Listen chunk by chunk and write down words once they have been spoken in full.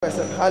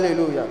myself.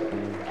 Hallelujah.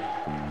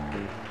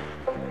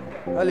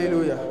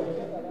 Hallelujah.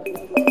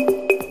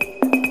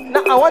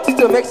 Now I want you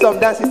to make some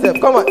dancing steps.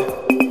 Come on.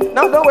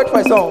 Now don't wait for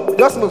a song.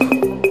 Just move.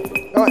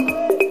 Come on.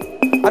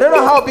 I don't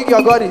know how big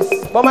your God is,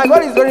 but my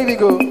God is very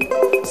big. Oh.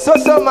 So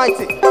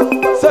mighty.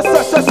 So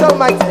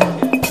mighty.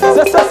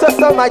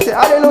 So mighty.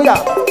 Hallelujah.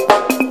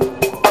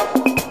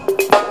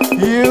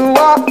 You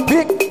are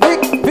big.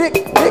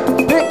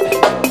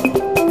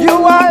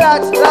 You are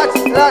large.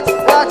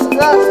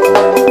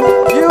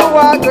 You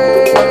are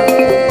great.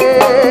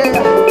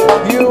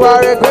 You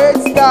are a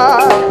great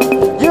God.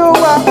 You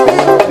are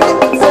big.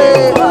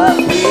 Say, you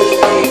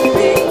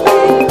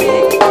are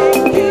big.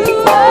 You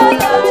are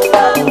large.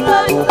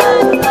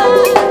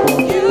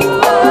 You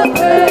are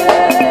great.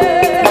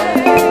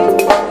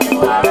 You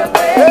are a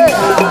great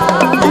God.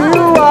 You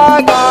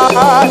are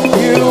God.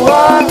 You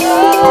are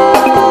God.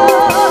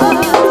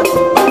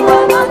 You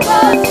are not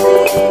just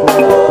big.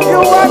 You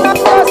are not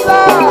just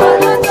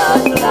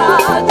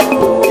large.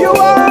 You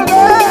are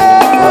great.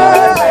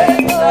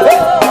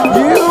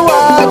 You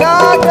are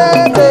God.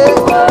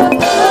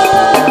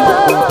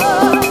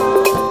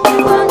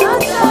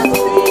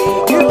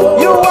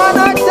 You are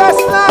not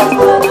just large.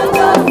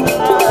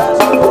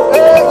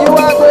 You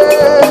are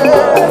great.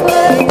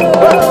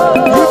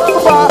 You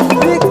are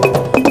big.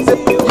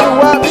 You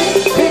are big.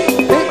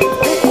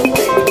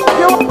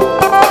 You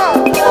are.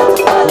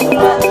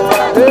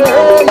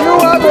 You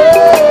are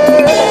great.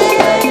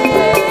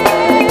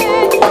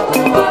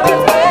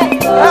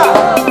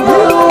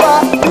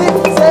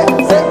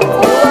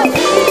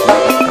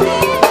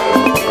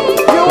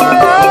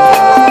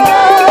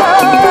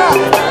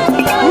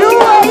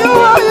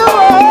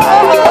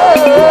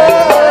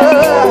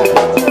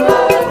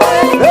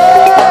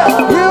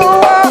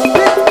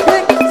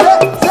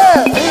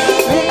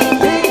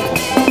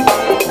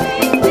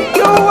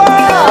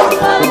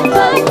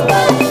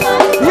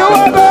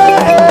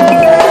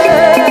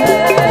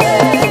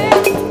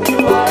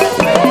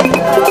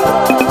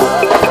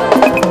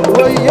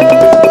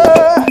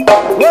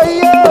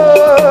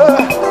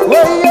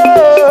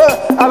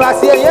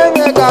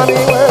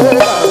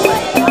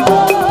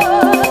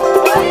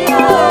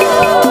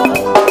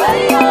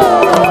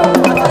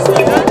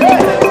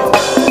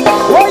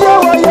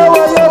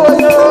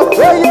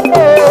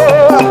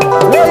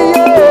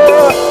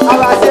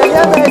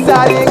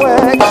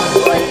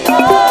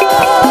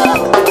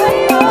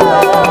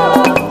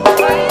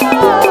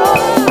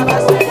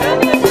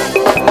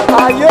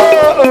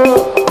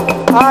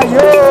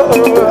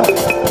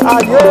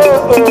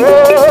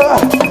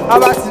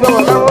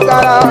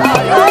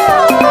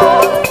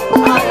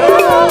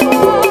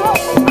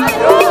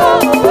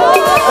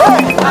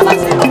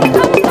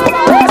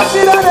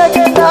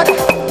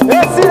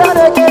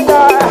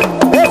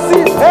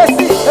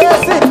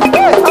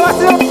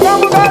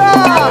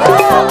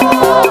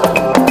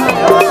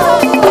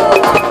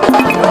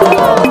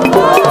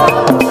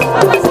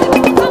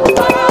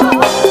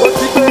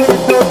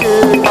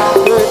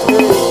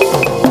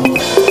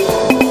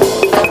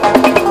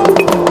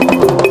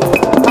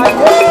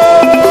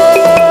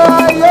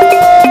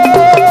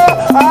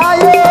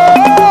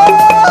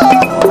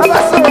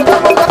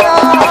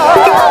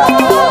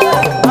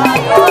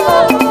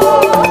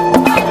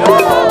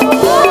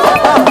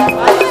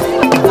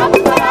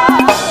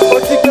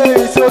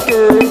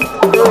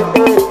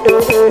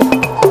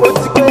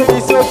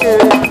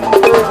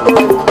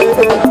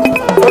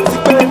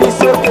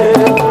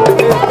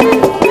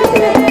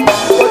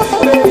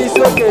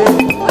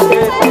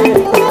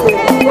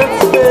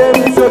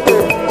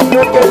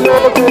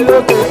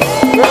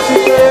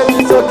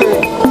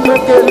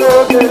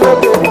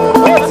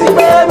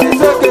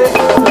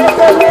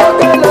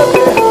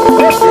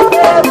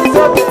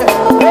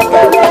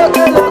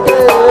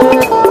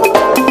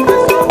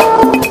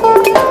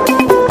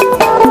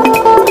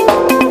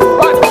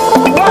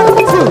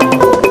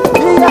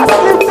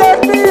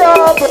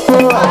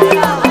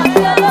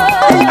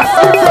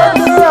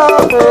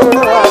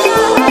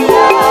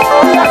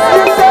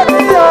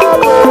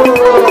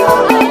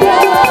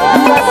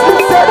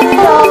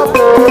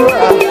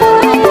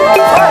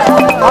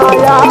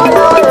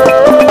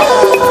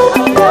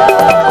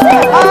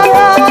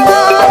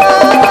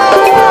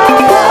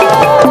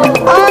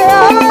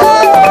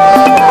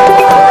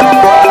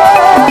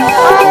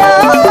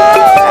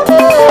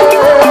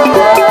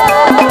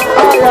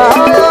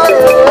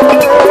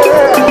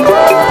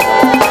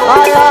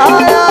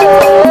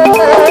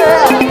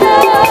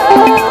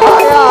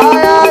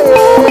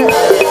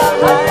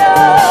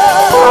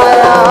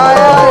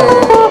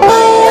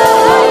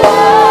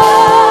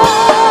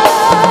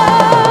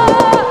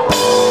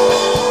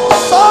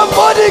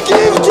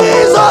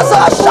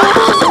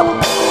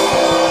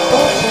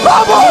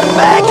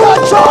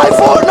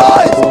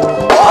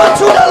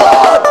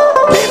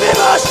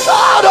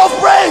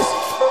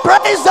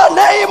 Praise the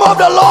name of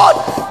the Lord.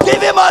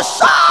 Give him a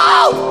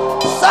shout.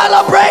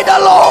 Celebrate the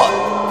Lord.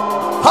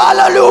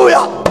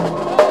 Hallelujah.